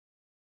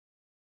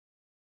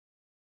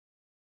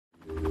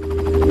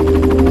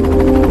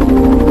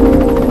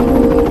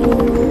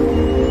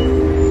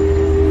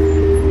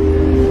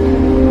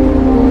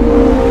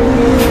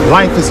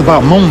is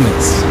about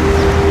moments.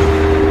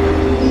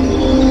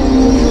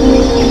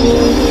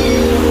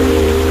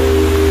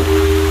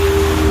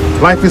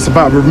 Life is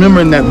about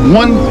remembering that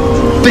one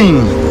thing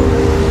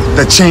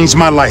that changed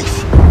my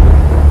life.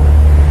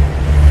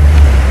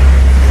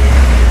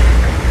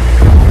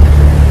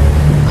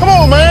 Come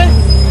on, man.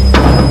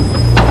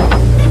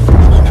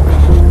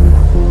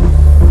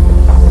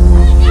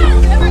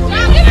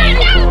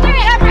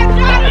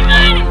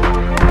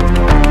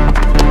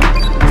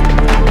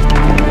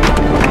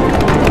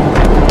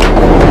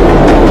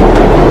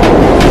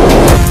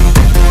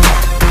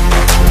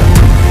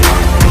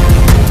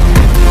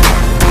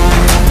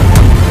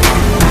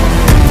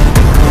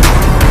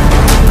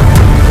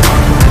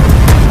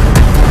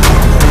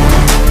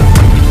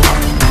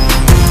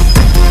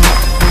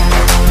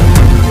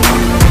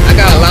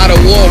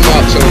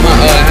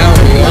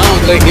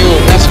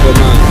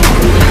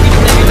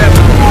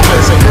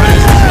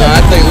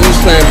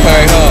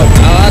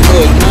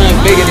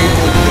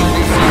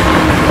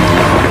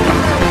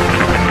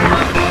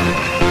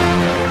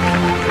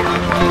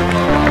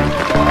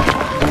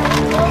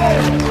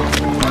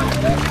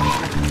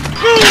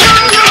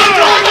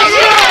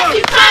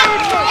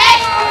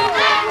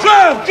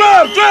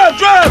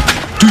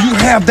 Do you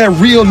have that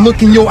real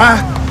look in your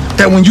eye?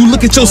 That when you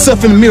look at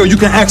yourself in the mirror, you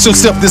can ask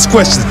yourself this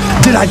question: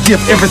 did I give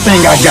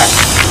everything I got?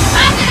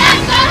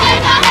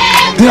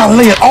 Did I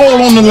lay it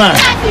all on the line?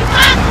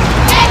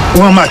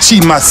 Or am I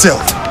cheating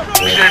myself?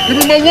 Give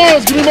me my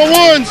ones, give me my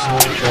ones.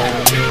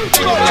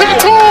 Take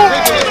it home.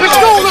 Let's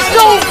go, let's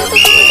go.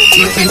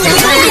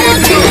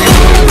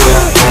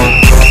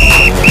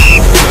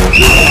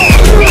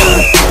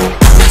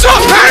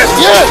 Tough, man.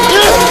 Yeah.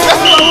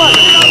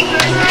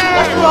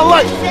 That's what I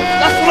like.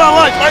 That's what I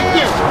like right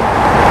there.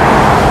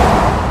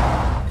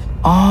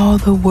 All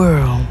the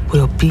world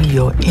will be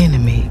your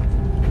enemy.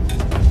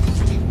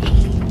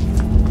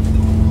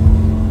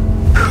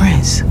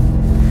 Prince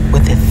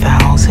with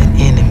 1,000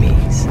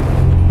 enemies.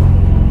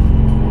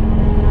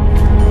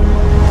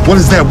 What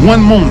is that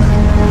one moment?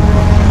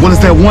 What is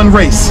that one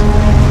race?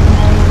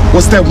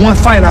 What's that one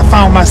fight I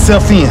found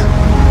myself in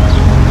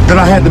that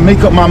I had to make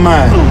up my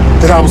mind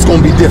that I was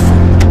gonna be different?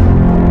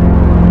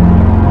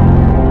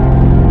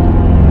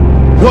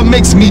 What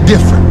makes me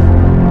different?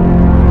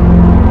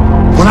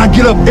 When I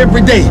get up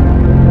every day,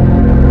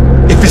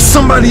 if it's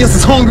somebody else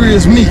as hungry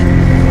as me,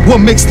 what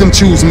makes them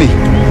choose me?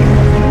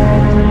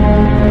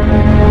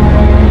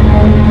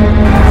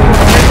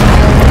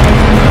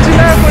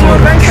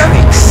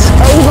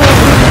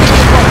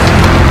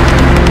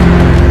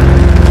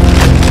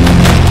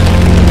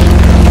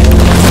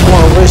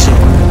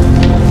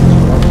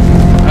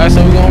 Alright,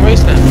 so we're gonna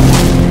race then.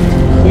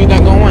 Who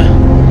not gonna win?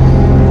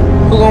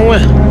 Who gonna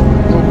win?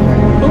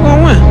 Who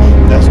gonna win?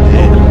 That's it.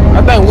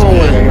 I think we're gonna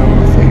win.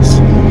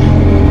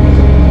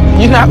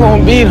 You're not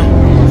gonna beat him.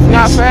 You're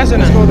not fast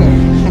enough.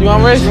 You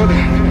wanna race?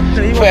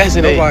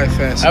 Faster than nobody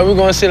fast. Alright, we're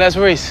gonna say let's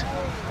race.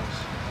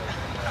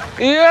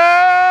 Yeah!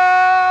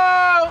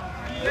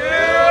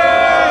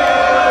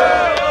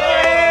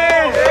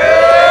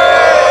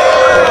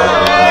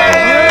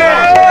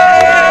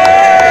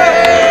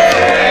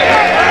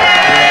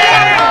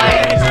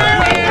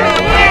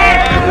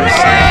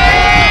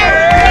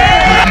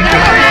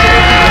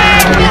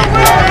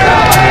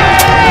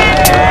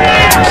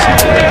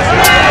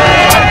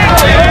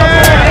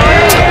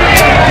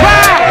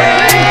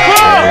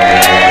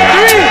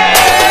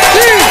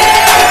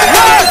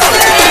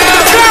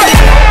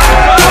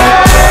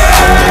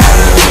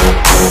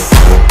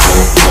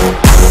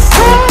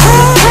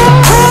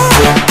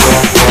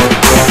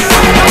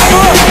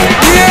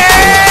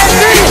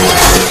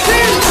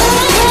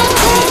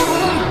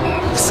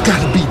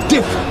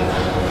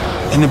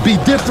 And to be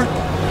different,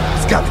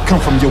 it's got to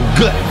come from your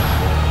gut.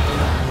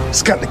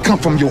 It's got to come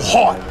from your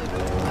heart,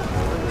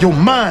 your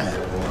mind,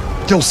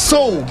 your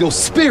soul, your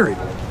spirit.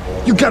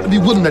 You got to be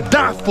willing to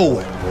die for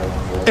it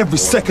every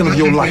second of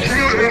your life.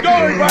 Let's go,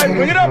 everybody.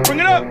 Bring it up, bring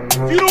it up.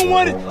 If you don't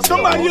want it,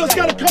 somebody else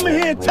got to come in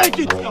here and take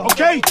it,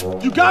 okay?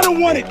 You got to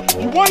want it.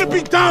 You want to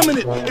be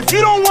dominant. If you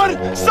don't want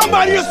it,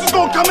 somebody else is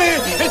going to come in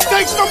and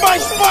take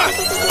somebody's spot.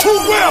 Who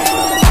will?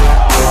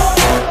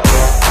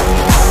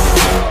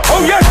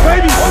 Oh, yes,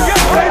 baby. Oh,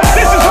 yes, baby.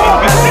 This is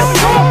hard. This is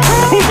hard.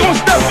 Who's going to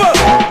step up?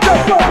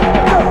 Step up.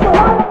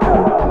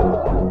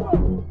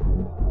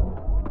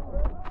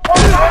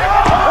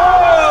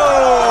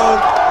 Oh,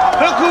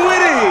 look who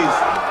it is.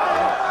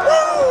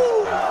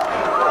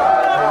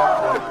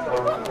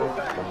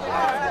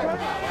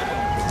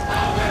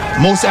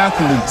 Woo. Most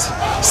athletes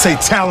say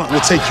talent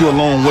will take you a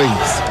long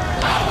ways.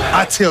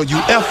 I tell you,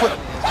 effort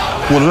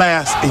will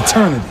last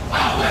eternity.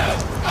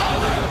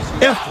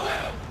 Effort